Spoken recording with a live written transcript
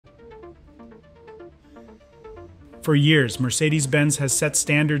For years, Mercedes-Benz has set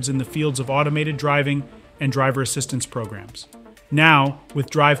standards in the fields of automated driving and driver assistance programs. Now, with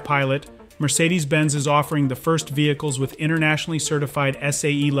Drive Pilot, Mercedes-Benz is offering the first vehicles with internationally certified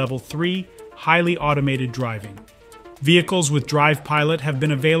SAE-Level 3 highly automated driving. Vehicles with Drive Pilot have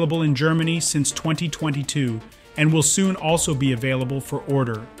been available in Germany since 2022 and will soon also be available for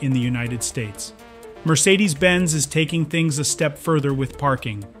order in the United States. Mercedes-Benz is taking things a step further with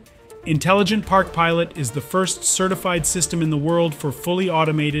parking. Intelligent Park Pilot is the first certified system in the world for fully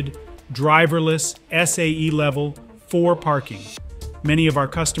automated, driverless SAE-Level 4 parking. Many of our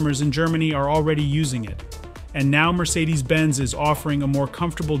customers in Germany are already using it. And now Mercedes-Benz is offering a more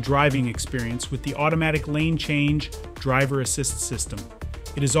comfortable driving experience with the automatic lane change driver assist system.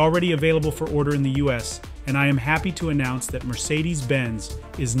 It is already available for order in the US, and I am happy to announce that Mercedes-Benz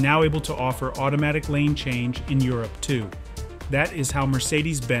is now able to offer automatic lane change in Europe too. That is how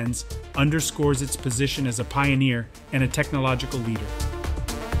Mercedes-Benz underscores its position as a pioneer and a technological leader.